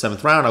Stafford in the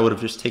 7th round. I would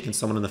have just taken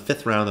someone in the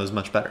 5th round that was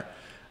much better.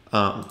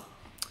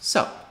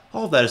 So,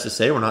 all of that is to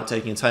say, we're not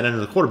taking a tight end or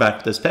the quarterback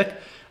with this pick.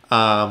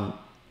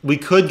 We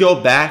could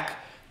go back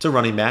to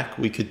running back.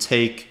 We could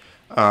take,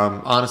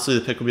 honestly,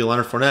 the pick would be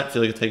Leonard Fournette. I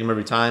feel like I take him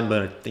every time,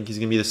 but I think he's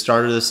going to be the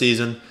starter of the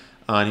season.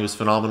 And he was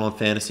phenomenal in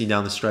fantasy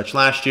down the stretch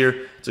last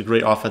year. It's a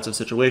great offensive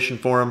situation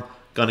for him.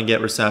 Going to get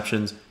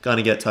receptions, going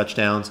to get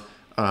touchdowns.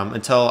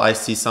 Until I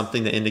see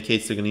something that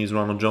indicates they're going to use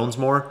Ronald Jones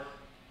more,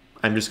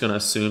 I'm just going to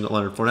assume that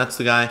Leonard Fournette's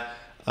the guy.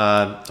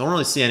 Don't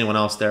really see anyone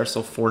else there.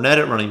 So Fournette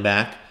at running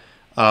back.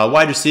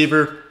 Wide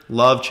receiver,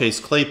 love Chase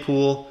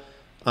Claypool.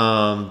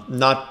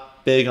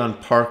 Not big on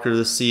Parker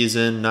this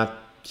season. Not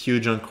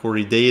huge on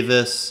Corey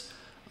Davis.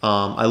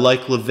 I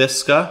like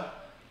Laviska.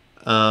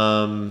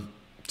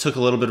 Took a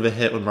little bit of a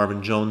hit when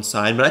Marvin Jones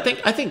signed. But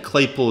I think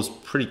Claypool is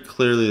pretty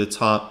clearly the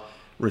top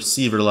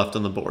receiver left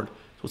on the board. So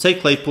we'll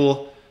take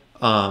Claypool.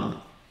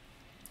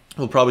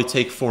 We'll probably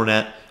take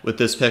Fournette with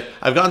this pick.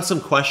 I've gotten some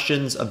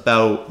questions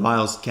about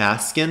Myles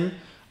Gaskin.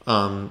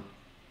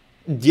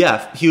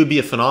 Yeah, he would be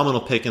a phenomenal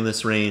pick in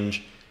this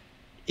range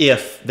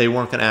if they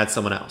weren't going to add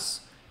someone else.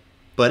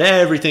 But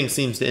everything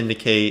seems to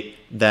indicate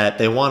that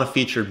they want a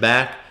featured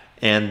back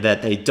and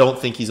that they don't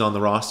think he's on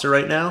the roster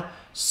right now.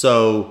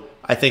 So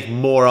I think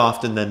more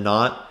often than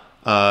not,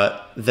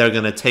 they're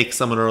going to take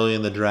someone early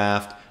in the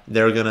draft.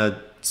 They're going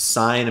to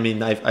sign. I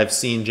mean, I've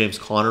seen James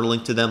Conner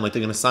linked to them. Like,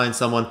 they're going to sign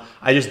someone.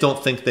 I just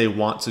don't think they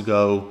want to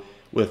go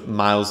with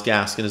Myles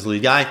Gaskin as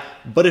lead guy.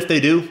 But if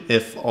they do,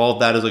 if all of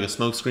that is like a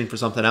smokescreen for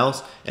something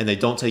else, and they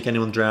don't take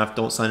anyone in the draft,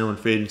 don't sign anyone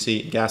in free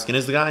agency, and Gaskin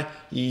is the guy,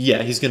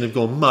 yeah, he's going to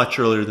go much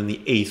earlier than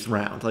the 8th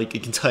round. Like, I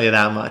can tell you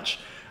that much.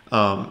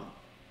 But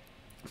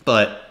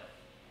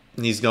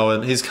he's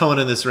going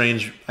in this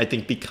range, I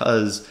think,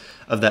 because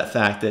of that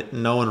fact that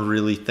no one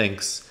really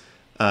thinks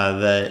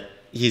that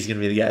he's going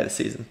to be the guy this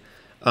season.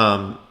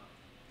 I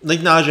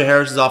think Najee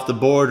Harris is off the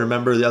board.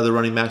 Remember, the other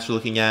running backs we're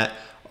looking at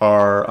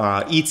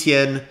are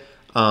Etienne.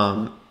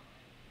 Not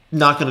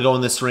going to go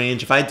in this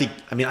range. If I think,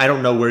 I mean, I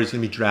don't know where he's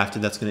going to be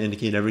drafted. That's going to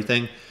indicate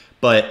everything.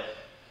 But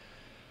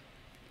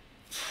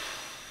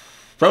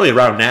probably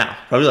around now.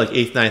 Probably like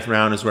 8th, 9th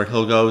round is where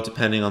he'll go,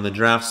 depending on the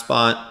draft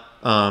spot.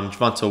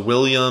 Javonte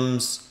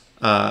Williams,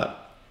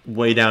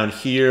 way down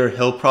here.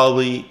 He'll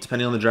probably,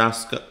 depending on the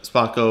draft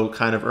spot, go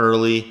kind of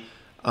early.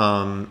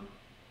 But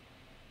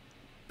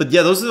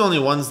yeah, those are the only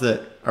ones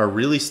that are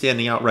really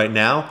standing out right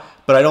now.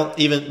 But I don't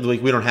even,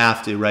 like, we don't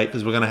have to, right?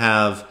 Because we're going to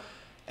have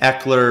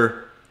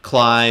Eckler,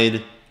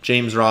 Clyde,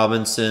 James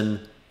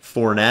Robinson,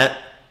 Fournette.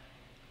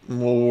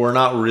 Well, we're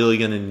not really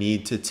going to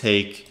need to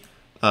take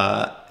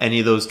any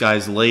of those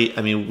guys late.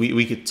 I mean,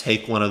 we could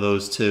take one of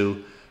those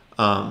two.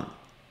 I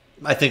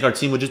think our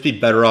team would just be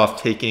better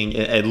off taking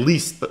at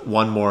least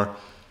one more.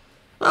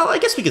 Well, I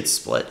guess we could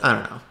split. I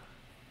don't know.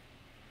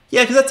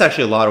 Yeah, because that's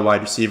actually a lot of wide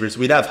receivers.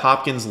 We'd have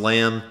Hopkins,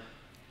 Lamb,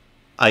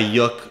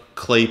 Ayuk,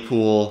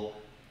 Claypool.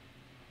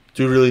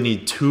 Do we really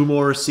need 2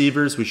 more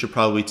receivers? We should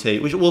probably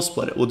take... We'll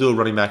split it. We'll do a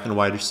running back and a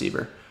wide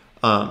receiver.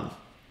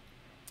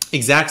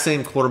 Exact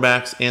same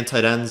quarterbacks and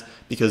tight ends,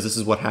 because this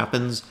is what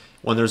happens.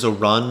 When there's a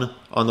run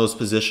on those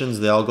positions,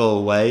 they all go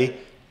away.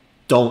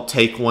 Don't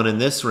take one in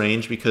this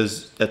range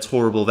because that's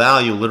horrible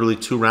value. Literally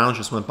 2 rounds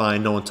just went by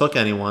and no one took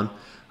anyone.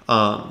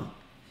 Oh,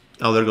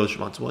 there goes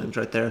Javonte Williams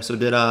right there. So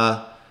did...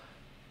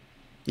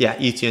 Yeah,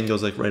 Etienne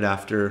goes like right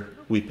after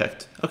we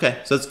picked. Okay,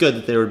 so that's good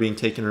that they were being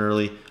taken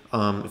early.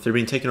 If they're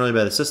being taken early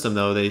by the system,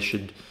 though, they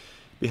should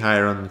be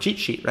higher on the cheat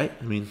sheet, right?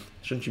 I mean,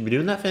 shouldn't you be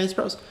doing that, Fantasy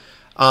Pros?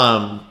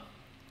 I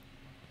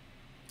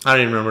don't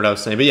even remember what I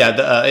was saying. But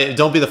yeah,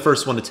 don't be the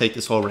first one to take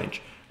this whole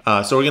range.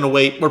 So we're going to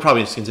wait. We're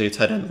probably just going to take a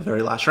tight end in the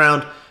very last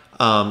round.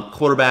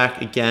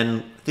 Quarterback,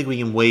 again, I think we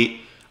can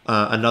wait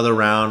another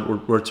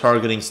round. We're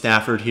targeting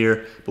Stafford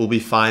here. But we'll be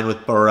fine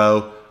with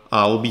Burrow.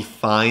 We'll be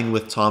fine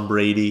with Tom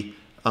Brady.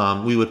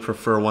 We would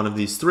prefer one of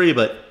these 3,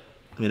 but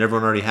I mean,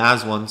 everyone already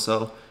has one,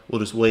 so we'll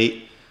just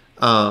wait.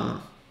 I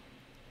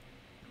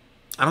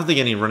don't think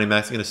any running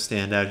backs are going to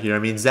stand out here. I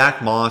mean,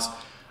 Zach Moss,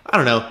 I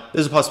don't know.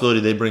 There's a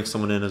possibility they bring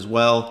someone in as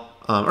well.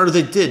 Or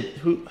they did.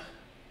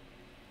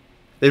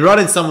 They brought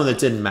in someone that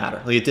didn't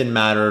matter. Like, it didn't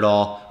matter at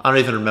all. I don't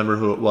even remember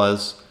who it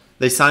was.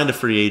 They signed a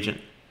free agent.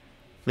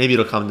 Maybe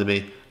it'll come to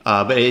me.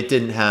 But it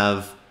didn't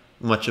have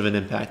much of an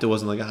impact. It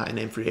wasn't like a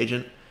high-name free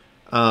agent.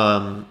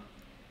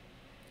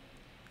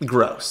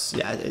 Gross.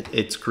 Yeah,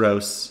 it's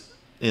gross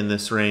in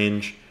this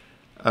range.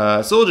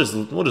 So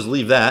we'll just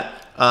leave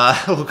that.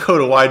 We'll go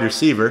to wide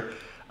receiver.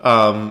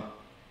 Ty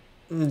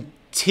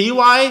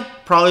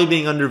probably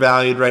being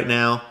undervalued right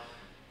now.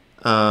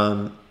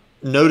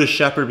 No to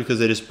Shepard because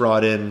they just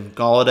brought in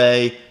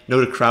Galladay.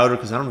 No to Crowder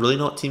because I don't really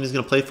know what team he's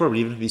going to play for, but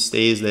even if he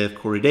stays, they have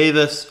Corey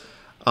Davis.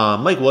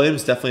 Mike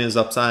Williams definitely has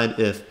upside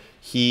if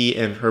he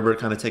and Herbert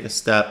kind of take a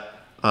step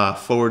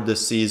forward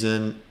this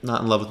season.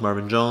 Not in love with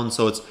Marvin Jones.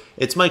 So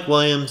it's Mike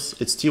Williams.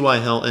 It's T.Y.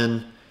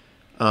 Hilton.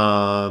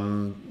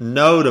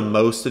 No to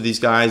most of these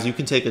guys. You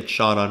can take a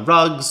shot on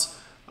Ruggs.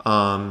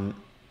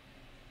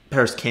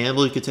 Paris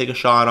Campbell you could take a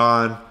shot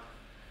on.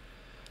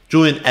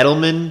 Julian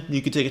Edelman,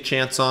 you could take a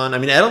chance on. I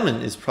mean,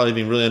 Edelman is probably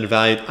being really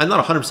undervalued. I'm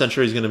not 100%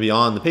 sure he's going to be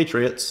on the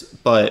Patriots,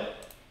 but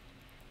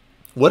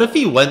what if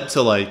he went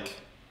to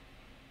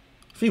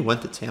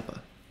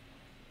Tampa?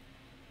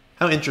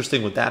 How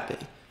interesting would that be?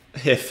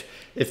 If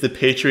the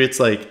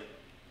Patriots, I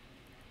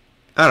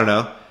don't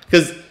know,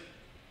 because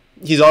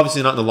he's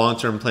obviously not in the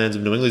long-term plans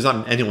of New England. He's not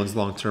in anyone's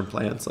long-term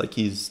plans.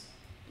 He's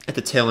at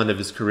the tail end of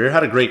his career.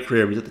 Had a great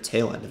career, but he's at the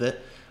tail end of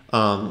it.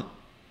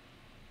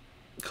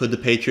 Could the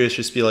Patriots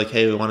just be like,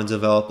 hey, we want to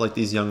develop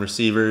these young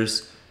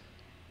receivers?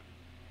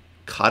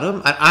 Cut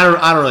him? I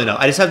don't really know.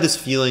 I just have this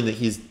feeling that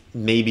he's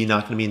maybe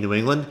not going to be in New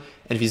England.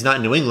 And if he's not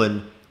in New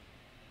England,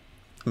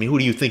 I mean, who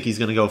do you think he's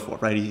going to go for,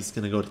 right? He's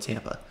going to go to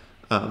Tampa.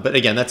 But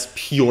again, that's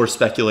pure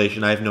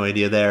speculation. I have no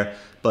idea there.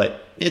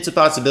 But it's a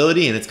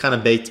possibility, and it's kind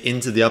of baked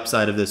into the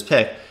upside of this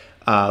pick.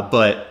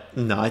 But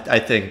no, I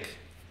think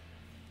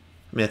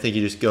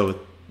you just go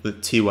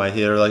with T.Y.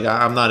 here.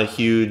 I'm not a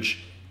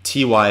huge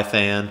T.Y.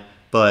 fan,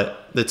 but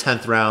the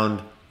 10th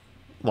round,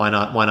 why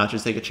not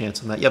just take a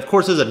chance on that? Yeah, of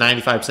course there's a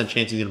 95%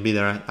 chance he's going to be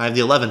there. I have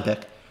the 11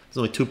 pick. There's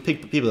only 2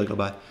 people that go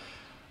by.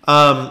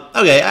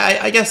 Okay,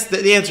 I guess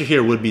the answer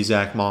here would be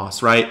Zach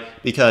Moss, right?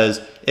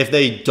 Because if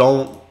they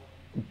don't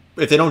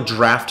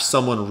draft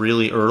someone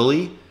really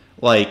early,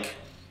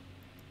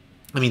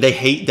 they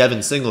hate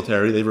Devin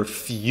Singletary. They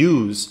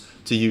refuse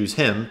to use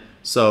him.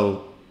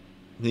 So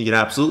he could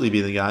absolutely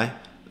be the guy.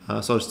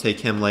 So I'll just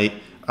take him late.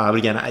 But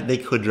again, they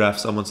could draft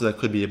someone, so that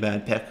could be a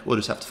bad pick. We'll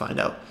just have to find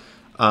out.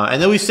 And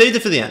then we've saved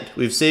it for the end.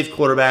 We've saved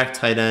quarterback,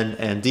 tight end,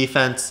 and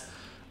defense.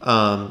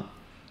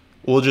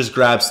 We'll just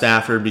grab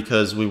Stafford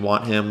because we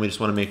want him. We just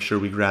want to make sure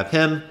we grab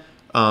him.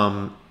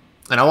 And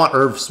I want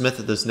Irv Smith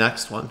at this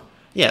next one.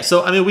 Yeah,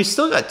 so, we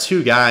still got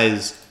 2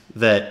 guys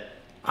that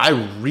I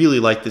really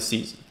like this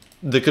season.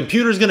 The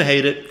computer's going to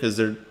hate it because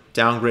they're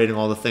downgrading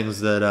all the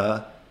things that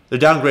they're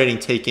downgrading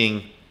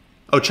taking.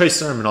 Oh, Trey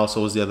Sermon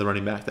also was the other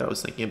running back that I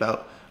was thinking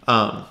about.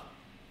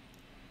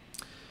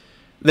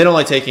 They don't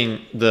like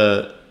taking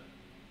the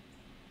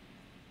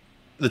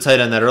tight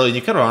end that early. And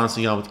you could have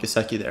honestly gone with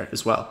Gesicki there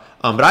as well.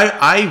 But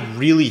I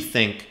really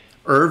think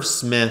Irv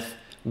Smith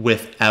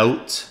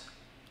without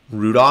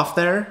Rudolph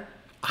there,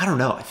 I don't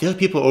know. I feel like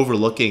people are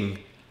overlooking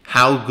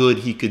how good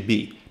he could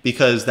be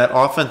because that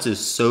offense is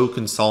so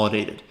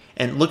consolidated.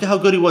 And look at how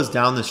good he was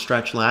down the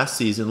stretch last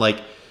season.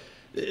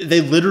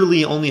 They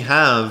literally only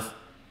have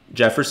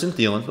Jefferson,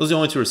 Thielen. Those are the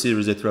only 2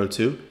 receivers they throw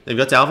to. They've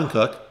got Dalvin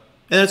Cook,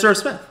 and it's Irv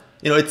Smith.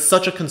 It's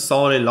such a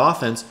consolidated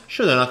offense.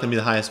 Sure, they're not going to be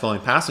the highest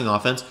volume passing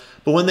offense,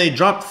 but when they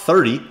drop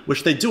 30,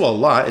 which they do a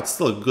lot, it's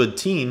still a good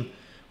team.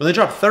 When they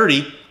drop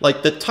 30,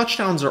 the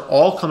touchdowns are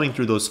all coming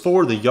through those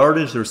 4, the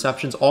yardage, the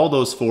receptions, all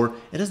those 4.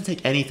 It doesn't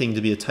take anything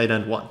to be a tight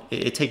end 1.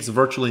 It takes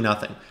virtually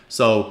nothing.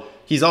 So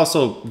he's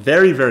also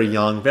very, very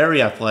young,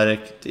 very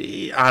athletic.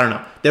 I don't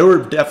know. There were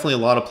definitely a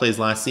lot of plays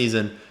last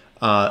season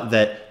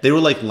that they were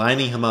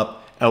lining him up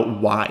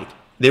out wide.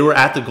 They were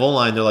at the goal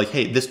line. They're like,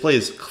 hey, this play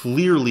is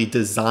clearly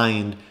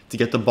designed to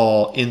get the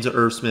ball into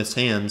Irv Smith's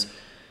hands.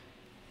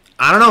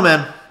 I don't know,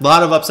 man. A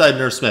lot of upside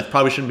in Irv Smith.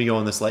 Probably shouldn't be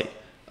going this late.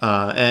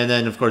 And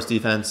then, of course,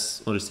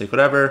 defense. We'll just take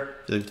whatever.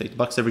 We'll take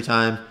the Bucs every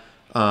time.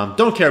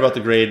 Don't care about the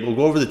grade. We'll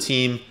go over the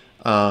team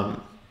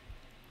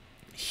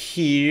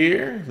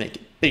here. Make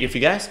it bigger for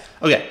you guys.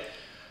 Okay.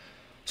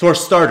 So our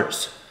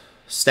starters.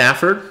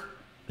 Stafford.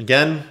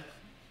 Again,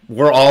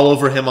 we're all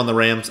over him on the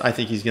Rams. I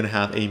think he's going to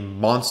have a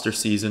monster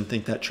season. I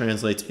think that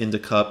translates into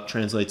Kupp,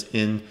 translates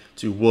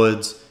into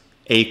Woods,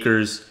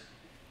 Akers,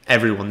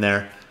 everyone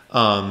there.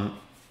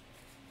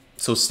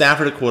 So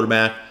Stafford at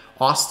quarterback.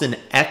 Austin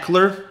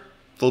Eckler,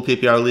 full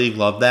PPR league,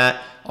 love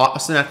that.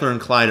 Austin Eckler and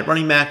Clyde at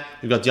running back.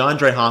 We've got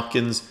DeAndre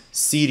Hopkins,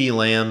 CeeDee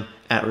Lamb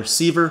at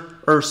receiver.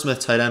 Irv Smith,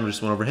 tight end, we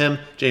just went over him.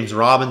 James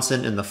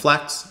Robinson in the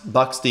flex,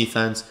 Bucs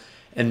defense.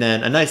 And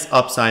then a nice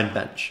upside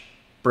bench.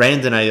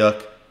 Brandon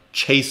Ayuk,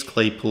 Chase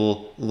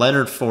Claypool,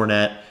 Leonard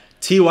Fournette,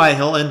 T.Y.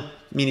 Hilton.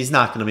 He's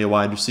not going to be a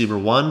wide receiver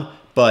 1,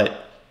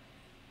 but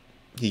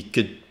he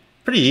could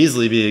pretty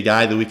easily be a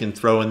guy that we can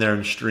throw in there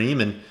and stream.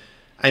 And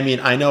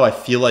I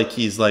feel like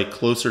he's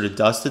closer to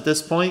dust at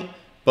this point,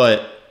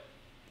 but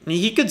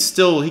he could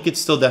still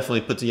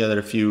definitely put together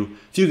a few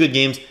good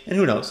games. And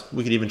who knows?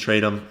 We could even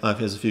trade him if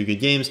he has a few good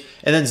games.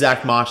 And then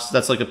Zach Moss,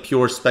 that's a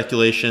pure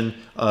speculation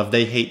of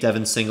they hate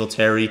Devin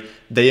Singletary.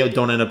 They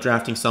don't end up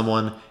drafting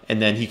someone,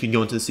 and then he could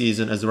go into the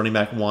season as the running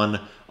back 1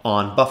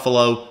 on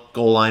Buffalo,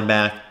 goal line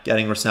back,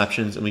 getting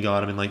receptions, and we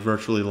got him in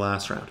virtually the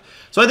last round.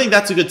 So I think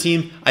that's a good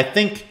team. I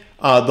think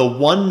the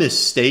one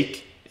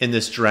mistake in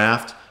this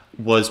draft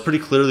was pretty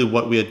clearly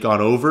what we had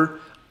gone over.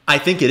 I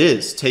think it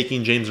is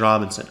taking James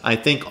Robinson. I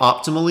think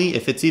optimally,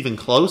 if it's even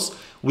close,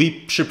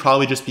 we should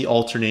probably just be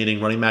alternating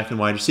running back and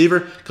wide receiver,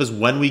 because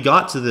when we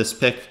got to this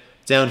pick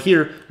down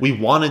here, we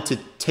wanted to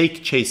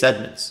take Chase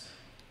Edmonds,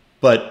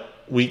 but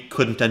we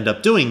couldn't end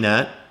up doing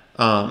that.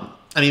 I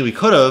mean, we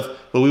could have,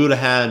 but we would have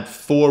had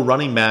 4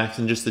 running backs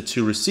and just the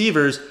 2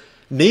 receivers.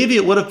 Maybe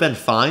it would have been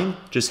fine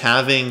just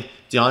having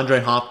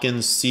DeAndre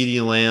Hopkins,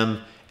 CeeDee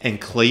Lamb,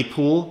 and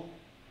Claypool.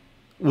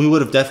 We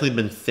would have definitely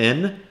been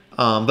thin,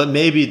 but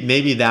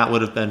maybe that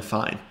would have been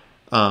fine.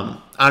 I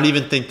don't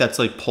even think that's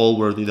like poll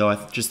worthy though. I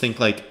just think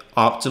like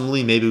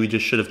optimally, maybe we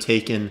just should have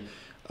taken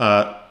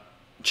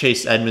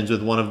Chase Edmonds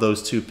with one of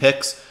those 2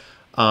 picks.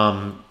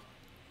 I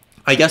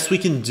guess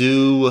we'll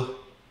do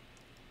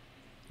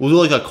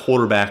like a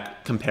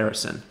quarterback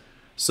comparison.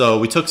 So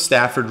we took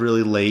Stafford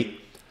really late.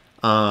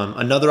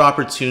 Another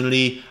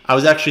opportunity, I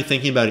was actually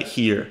thinking about it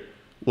here,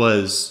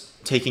 was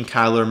taking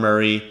Kyler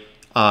Murray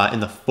in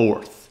the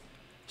 4th.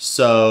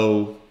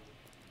 So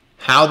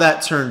how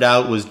that turned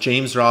out was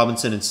James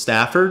Robinson and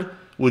Stafford.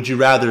 Would you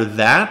rather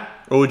that,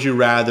 or would you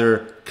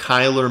rather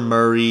Kyler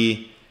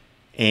Murray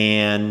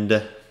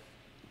and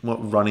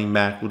what running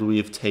back would we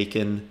have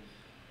taken?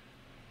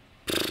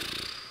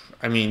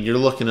 I mean, you're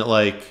looking at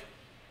like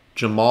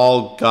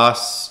Jamal,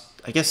 Gus,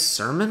 I guess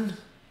Sermon?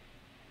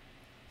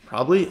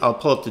 Probably. I'll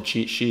pull up the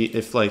cheat sheet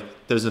if like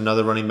there's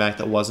another running back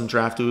that wasn't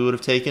drafted we would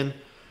have taken.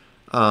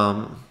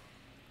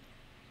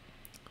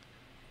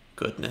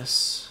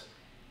 Goodness.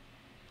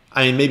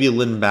 I mean, maybe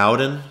Lynn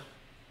Bowden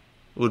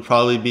would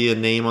probably be a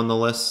name on the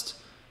list.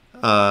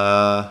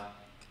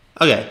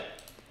 Okay.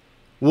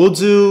 We'll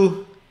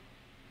do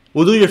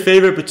your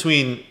favorite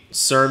between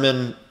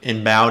Sermon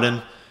and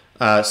Bowden.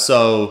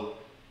 So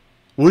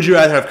would you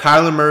rather have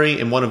Kyler Murray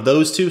in one of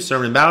those 2,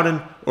 Sermon and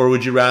Bowden, or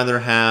would you rather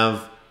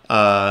have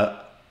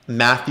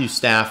Matthew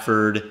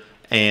Stafford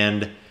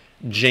and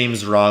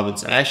James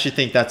Robinson? I actually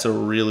think that's a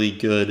really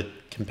good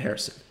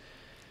comparison.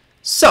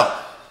 So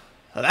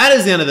that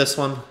is the end of this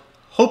one.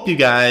 Hope you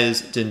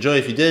guys did enjoy.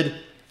 If you did,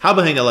 how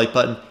about hitting that like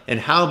button, and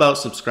how about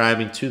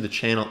subscribing to the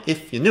channel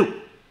if you're new?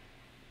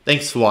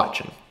 Thanks for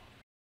watching.